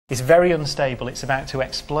It's very unstable, it's about to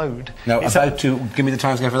explode. No, give me the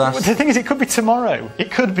timescale for that. The thing is, it could be tomorrow.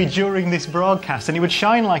 It could be during this broadcast, and it would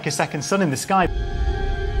shine like a second sun in the sky.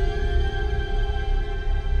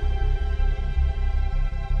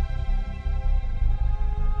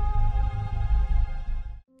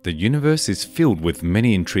 The universe is filled with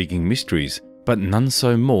many intriguing mysteries, but none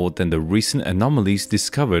so more than the recent anomalies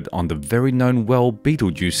discovered on the very known well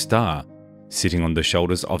Betelgeuse star. Sitting on the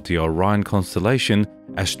shoulders of the Orion constellation,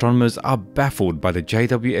 astronomers are baffled by the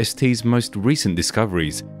JWST's most recent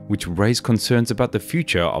discoveries, which raise concerns about the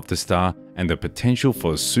future of the star and the potential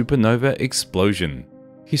for a supernova explosion.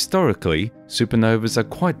 Historically, supernovas are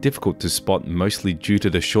quite difficult to spot, mostly due to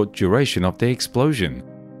the short duration of their explosion.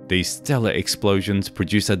 These stellar explosions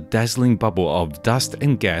produce a dazzling bubble of dust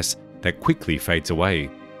and gas that quickly fades away.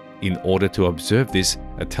 In order to observe this,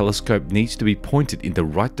 a telescope needs to be pointed in the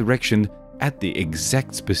right direction at the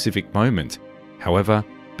exact specific moment. However,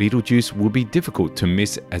 Betelgeuse will be difficult to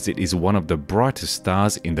miss as it is one of the brightest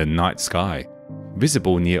stars in the night sky.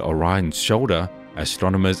 Visible near Orion's shoulder,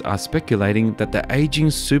 astronomers are speculating that the aging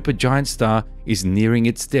supergiant star is nearing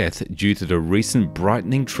its death due to the recent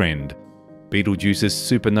brightening trend. Betelgeuse's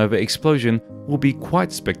supernova explosion will be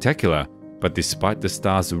quite spectacular, but despite the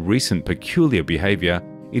star's recent peculiar behavior,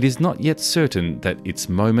 it is not yet certain that its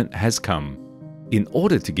moment has come. In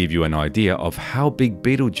order to give you an idea of how big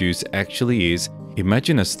Betelgeuse actually is,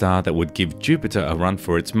 imagine a star that would give Jupiter a run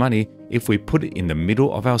for its money if we put it in the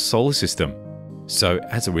middle of our solar system. So,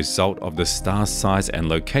 as a result of the star's size and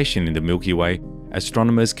location in the Milky Way,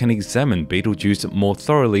 astronomers can examine Betelgeuse more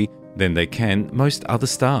thoroughly than they can most other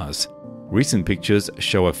stars. Recent pictures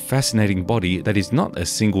show a fascinating body that is not a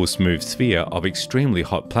single smooth sphere of extremely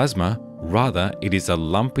hot plasma. Rather, it is a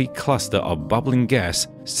lumpy cluster of bubbling gas,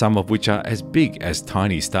 some of which are as big as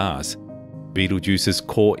tiny stars. Betelgeuse's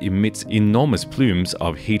core emits enormous plumes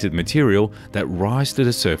of heated material that rise to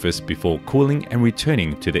the surface before cooling and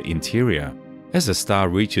returning to the interior. As a star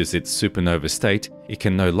reaches its supernova state, it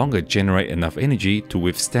can no longer generate enough energy to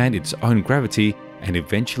withstand its own gravity, and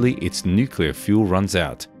eventually its nuclear fuel runs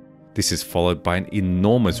out. This is followed by an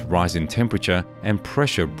enormous rise in temperature and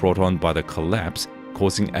pressure brought on by the collapse,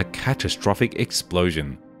 causing a catastrophic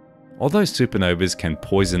explosion. Although supernovas can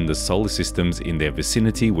poison the solar systems in their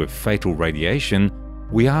vicinity with fatal radiation,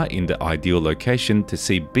 we are in the ideal location to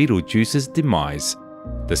see Betelgeuse's demise.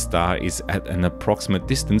 The star is at an approximate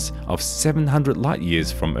distance of 700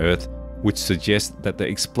 light-years from Earth, which suggests that the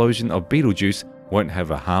explosion of Betelgeuse won't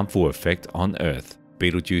have a harmful effect on Earth.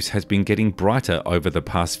 Betelgeuse has been getting brighter over the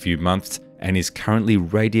past few months and is currently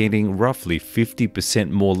radiating roughly 50%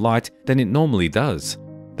 more light than it normally does.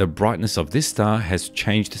 The brightness of this star has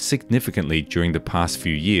changed significantly during the past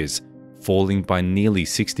few years, falling by nearly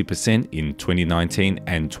 60% in 2019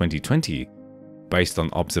 and 2020. Based on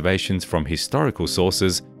observations from historical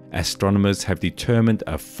sources, astronomers have determined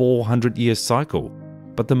a 400-year cycle,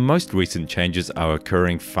 but the most recent changes are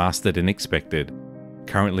occurring faster than expected.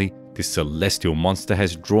 Currently, this celestial monster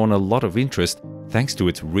has drawn a lot of interest thanks to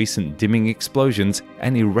its recent dimming explosions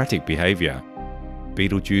and erratic behavior.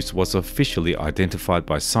 Betelgeuse was officially identified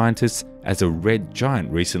by scientists as a red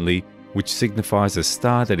giant recently, which signifies a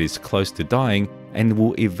star that is close to dying and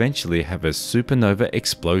will eventually have a supernova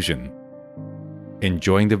explosion.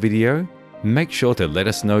 Enjoying the video? Make sure to let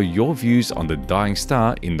us know your views on the dying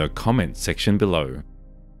star in the comment section below.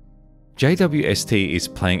 JWST is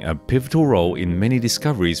playing a pivotal role in many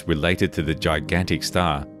discoveries related to the gigantic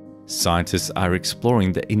star. Scientists are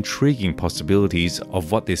exploring the intriguing possibilities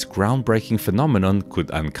of what this groundbreaking phenomenon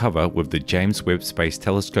could uncover with the James Webb Space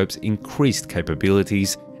Telescope's increased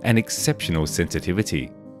capabilities and exceptional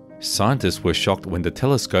sensitivity. Scientists were shocked when the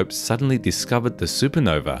telescope suddenly discovered the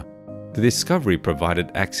supernova. The discovery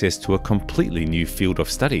provided access to a completely new field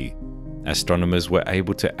of study. Astronomers were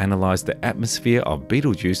able to analyze the atmosphere of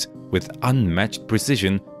Betelgeuse with unmatched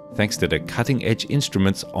precision thanks to the cutting-edge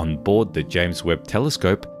instruments on board the James Webb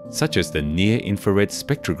Telescope, such as the Near-Infrared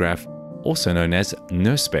Spectrograph, also known as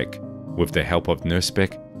NIRSPEC. With the help of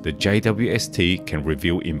NIRSPEC, the JWST can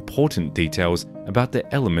reveal important details about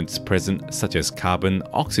the elements present such as carbon,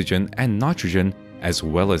 oxygen, and nitrogen, as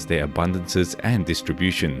well as their abundances and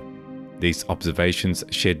distribution. These observations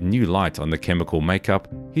shed new light on the chemical makeup,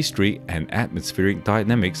 history, and atmospheric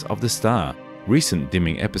dynamics of the star. Recent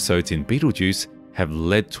dimming episodes in Betelgeuse have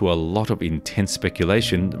led to a lot of intense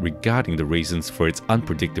speculation regarding the reasons for its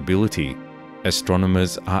unpredictability.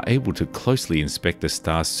 Astronomers are able to closely inspect the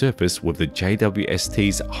star's surface with the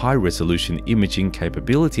JWST's high-resolution imaging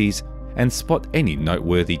capabilities and spot any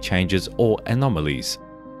noteworthy changes or anomalies.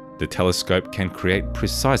 The telescope can create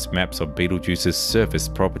precise maps of Betelgeuse's surface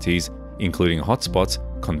properties, including hotspots,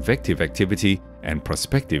 convective activity, and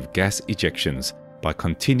prospective gas ejections, by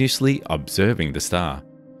continuously observing the star.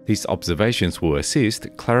 These observations will assist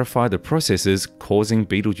clarify the processes causing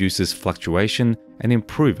Betelgeuse's fluctuation and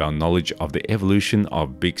improve our knowledge of the evolution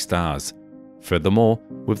of big stars. Furthermore,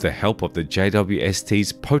 with the help of the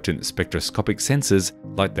JWST's potent spectroscopic sensors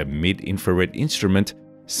like the mid-infrared instrument,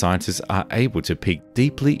 scientists are able to peek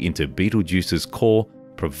deeply into Betelgeuse's core,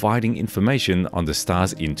 providing information on the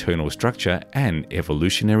star's internal structure and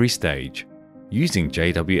evolutionary stage. Using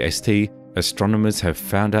JWST, astronomers have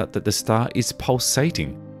found out that the star is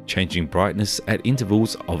pulsating, changing brightness at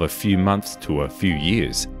intervals of a few months to a few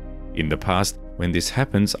years. In the past, when this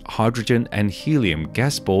happens, hydrogen and helium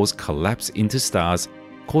gas balls collapse into stars,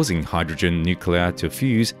 causing hydrogen nuclei to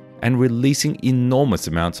fuse and releasing enormous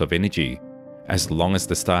amounts of energy. As long as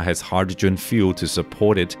the star has hydrogen fuel to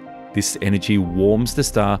support it, this energy warms the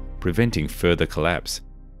star, preventing further collapse.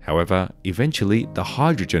 However, eventually the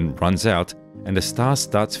hydrogen runs out and the star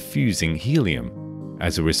starts fusing helium.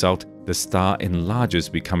 As a result, the star enlarges,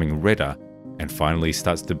 becoming redder, and finally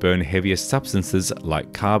starts to burn heavier substances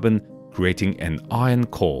like carbon, creating an iron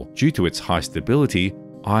core. Due to its high stability,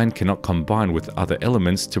 iron cannot combine with other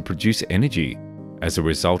elements to produce energy. As a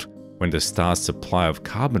result, when the star's supply of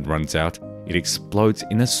carbon runs out, it explodes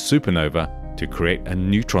in a supernova to create a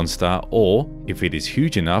neutron star, or, if it is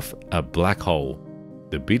huge enough, a black hole.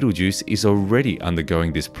 The Betelgeuse is already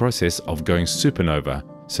undergoing this process of going supernova,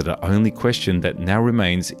 so the only question that now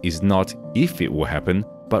remains is not if it will happen,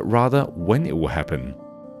 but rather when it will happen.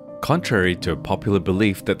 Contrary to a popular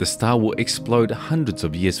belief that the star will explode hundreds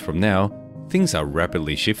of years from now, things are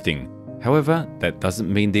rapidly shifting. However, that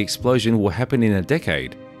doesn't mean the explosion will happen in a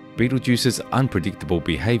decade. Betelgeuse's unpredictable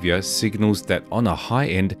behavior signals that on a high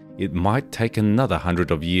end, it might take another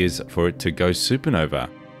 100 of years for it to go supernova.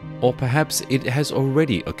 Or perhaps it has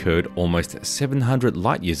already occurred almost 700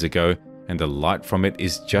 light years ago and the light from it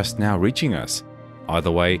is just now reaching us.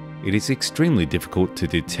 Either way, it is extremely difficult to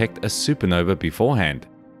detect a supernova beforehand.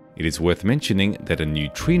 It is worth mentioning that a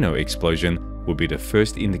neutrino explosion will be the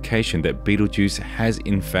first indication that Betelgeuse has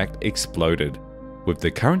in fact exploded. With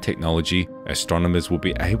the current technology, astronomers will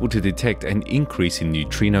be able to detect an increase in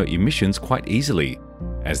neutrino emissions quite easily.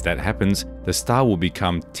 As that happens, the star will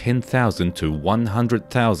become 10,000 to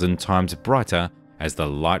 100,000 times brighter as the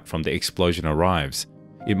light from the explosion arrives.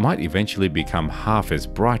 It might eventually become half as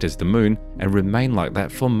bright as the moon and remain like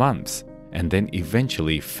that for months, and then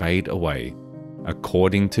eventually fade away.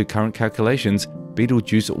 According to current calculations,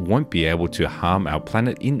 Betelgeuse won't be able to harm our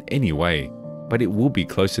planet in any way, but it will be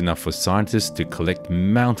close enough for scientists to collect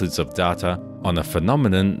mountains of data on a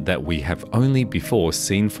phenomenon that we have only before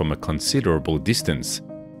seen from a considerable distance.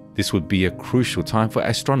 This would be a crucial time for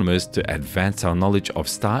astronomers to advance our knowledge of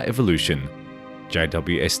star evolution.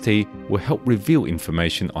 JWST will help reveal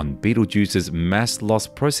information on Betelgeuse's mass loss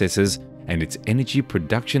processes and its energy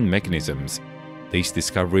production mechanisms. These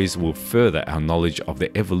discoveries will further our knowledge of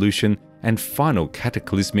the evolution and final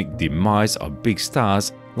cataclysmic demise of big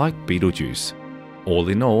stars like Betelgeuse. All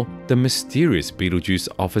in all, the mysterious Betelgeuse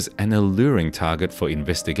offers an alluring target for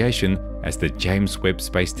investigation as the James Webb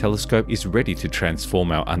Space Telescope is ready to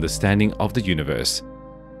transform our understanding of the universe.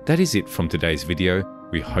 That is it from today's video.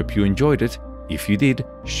 We hope you enjoyed it. If you did,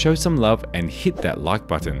 show some love and hit that like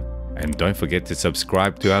button. And don't forget to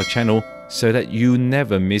subscribe to our channel so that you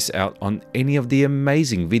never miss out on any of the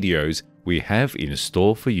amazing videos we have in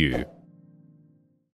store for you.